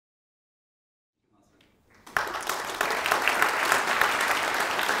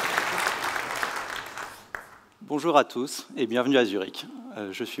Bonjour à tous et bienvenue à Zurich.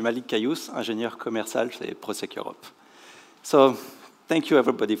 Je suis Malik Kayous, ingénieur commercial chez Proceq Europe. So, thank you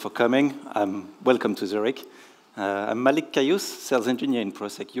everybody for coming. Welcome to Zurich. I'm Malik Kayous, sales engineer in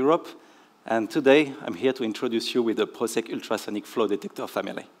Proceq Europe, and today I'm here to introduce you with the Proceq Ultrasonic Flaw Detector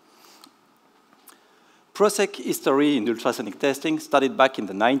family. Proceq history in ultrasonic testing started back in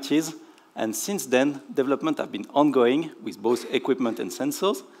the 90s, and since then, development have been ongoing with both equipment and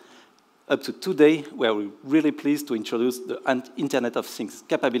sensors, up to today, where we're really pleased to introduce the Internet of Things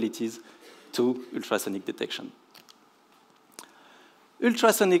capabilities to ultrasonic detection.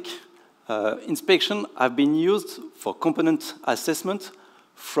 Ultrasonic inspection have been used for component assessment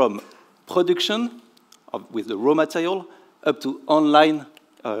from production with the raw material up to online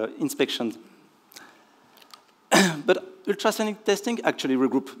inspection. But ultrasonic testing actually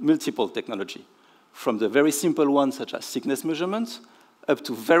regroup multiple technology, from the very simple ones such as thickness measurements up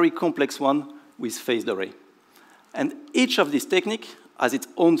to very complex one with phased array. And each of these techniques has its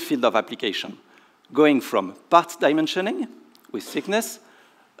own field of application, going from part dimensioning with thickness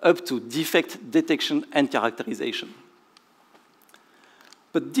up to defect detection and characterization.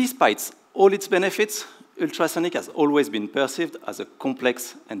 But despite all its benefits, ultrasonic has always been perceived as a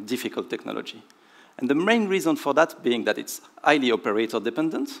complex and difficult technology. And the main reason for that being that it's highly operator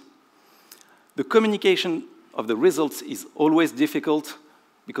dependent. The communication of the results is always difficult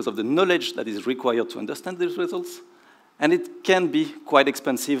because of the knowledge that is required to understand these results, and it can be quite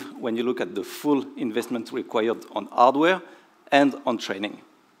expensive when you look at the full investment required on hardware and on training.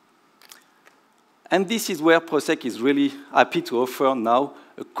 And this is where Proceq is really happy to offer now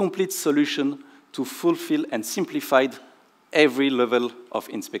a complete solution to fulfill and simplify every level of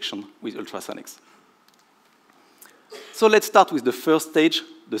inspection with ultrasonics. So let's start with the first stage,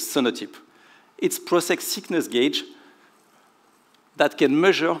 the Zonotip. It's Proceq thickness gauge that can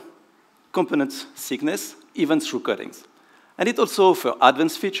measure component thickness even through cuttings. And it also offers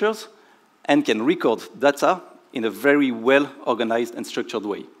advanced features and can record data in a very well-organized and structured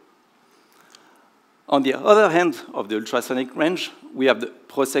way. On the other hand of the ultrasonic range, we have the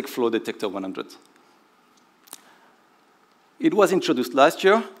Proceq Flaw Detector 100. It was introduced last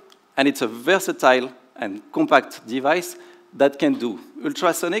year, and it's a versatile and compact device that can do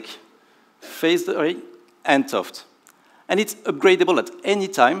ultrasonic, phased array, and TOFD. And it's upgradable at any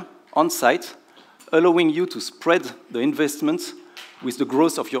time on site, allowing you to spread the investments with the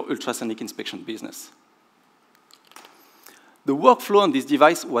growth of your ultrasonic inspection business. The workflow on this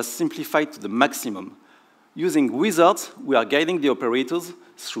device was simplified to the maximum. Using wizards, we are guiding the operators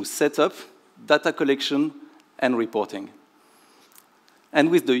through setup, data collection, and reporting.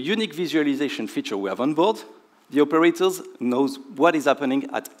 And with the unique visualization feature we have on board, the operators knows what is happening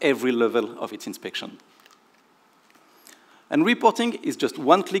at every level of its inspection. And reporting is just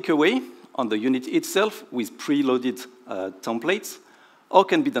one click away on the unit itself with preloaded templates, or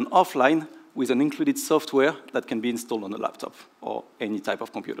can be done offline with an included software that can be installed on a laptop or any type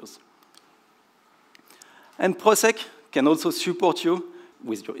of computers. And Proceq can also support you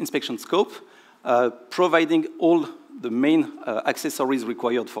with your inspection scope, providing all the main accessories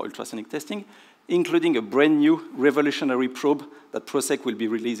required for ultrasonic testing, including a brand new revolutionary probe that Proceq will be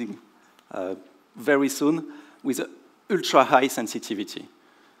releasing very soon with ultra-high sensitivity.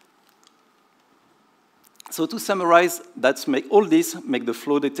 So to summarize, all this make the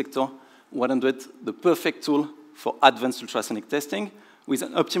Flaw Detector 100 the perfect tool for advanced ultrasonic testing with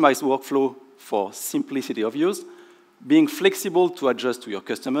an optimized workflow for simplicity of use, being flexible to adjust to your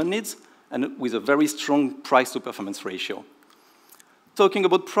customer needs, and with a very strong price-to-performance ratio. Talking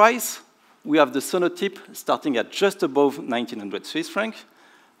about price, we have the Zonotip starting at just above 1,900 Swiss francs,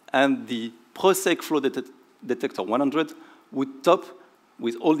 and the Proceq Flaw Detector 100 would top,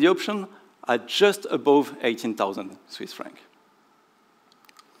 with all the options, at just above 18,000 Swiss francs.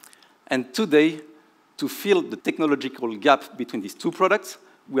 And today, to fill the technological gap between these two products,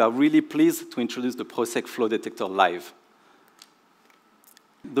 we are really pleased to introduce the Proceq Flaw Detector Live.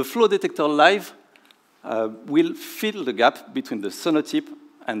 The Flaw Detector Live will fill the gap between the Zonotip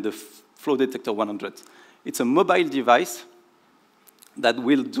and the Flaw Detector 100. It's a mobile device that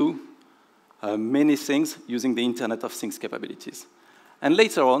will do many things using the Internet of Things capabilities. And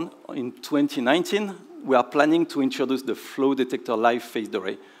later on, in 2019, we are planning to introduce the Flaw Detector Live phased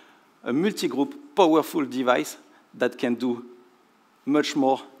array, a multi-group, powerful device that can do much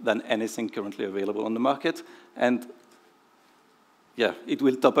more than anything currently available on the market. And yeah, it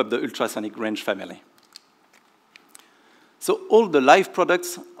will top up the ultrasonic range family. So all the live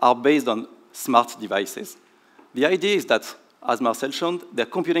products are based on smart devices. The idea is that, as Marcel showed, their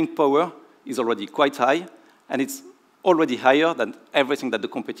computing power is already quite high, and it's already higher than everything that the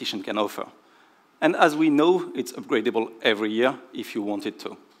competition can offer. And as we know, it's upgradable every year if you want it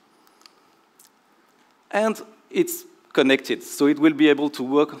to. And it's connected, so it will be able to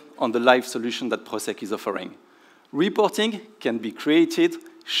work on the live solution that Proceq is offering. Reporting can be created,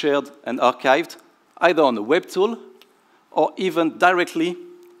 shared, and archived either on a web tool or even directly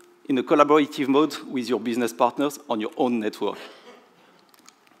in a collaborative mode with your business partners on your own network.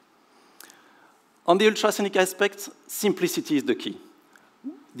 On the ultrasonic aspect, simplicity is the key.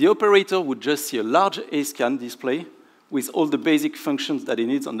 The operator would just see a large A-scan display with all the basic functions that he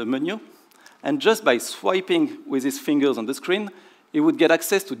needs on the menu, and just by swiping with his fingers on the screen, he would get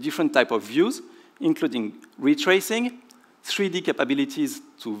access to different types of views, including retracing, 3D capabilities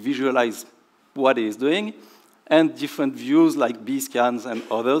to visualize what he is doing, and different views like B-scans and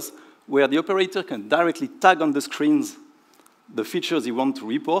others, where the operator can directly tag on the screens the features he wants to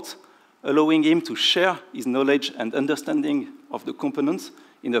report, allowing him to share his knowledge and understanding of the components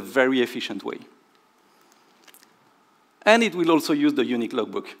in a very efficient way. And it will also use the unique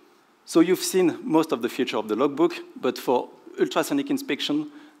logbook. So you've seen most of the features of the logbook, but for ultrasonic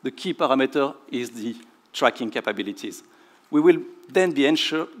inspection, the key parameter is the tracking capabilities. We will then be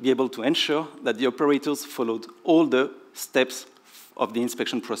able to ensure that the operators followed all the steps of the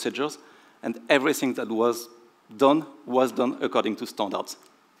inspection procedures, and everything that was done according to standards.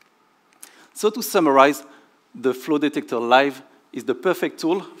 So to summarize, the Flaw Detector Live is the perfect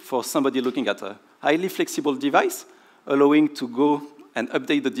tool for somebody looking at a highly flexible device, allowing to go and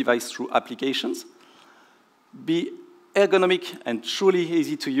update the device through applications, be ergonomic and truly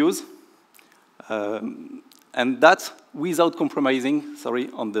easy to use, and that without compromising,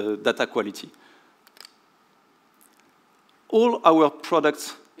 on the data quality. All our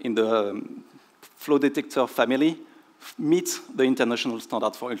products in the Flaw Detector family meet the international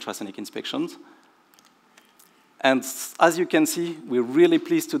standard for ultrasonic inspections. And as you can see, we're really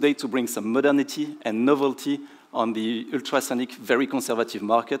pleased today to bring some modernity and novelty on the ultrasonic, very conservative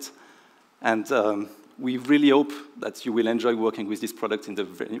market. And we really hope that you will enjoy working with this product in the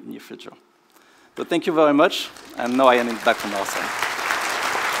very near future. So thank you very much. And now I hand it back to Marcel.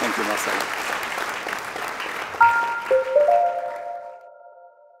 Thank you, Marcel.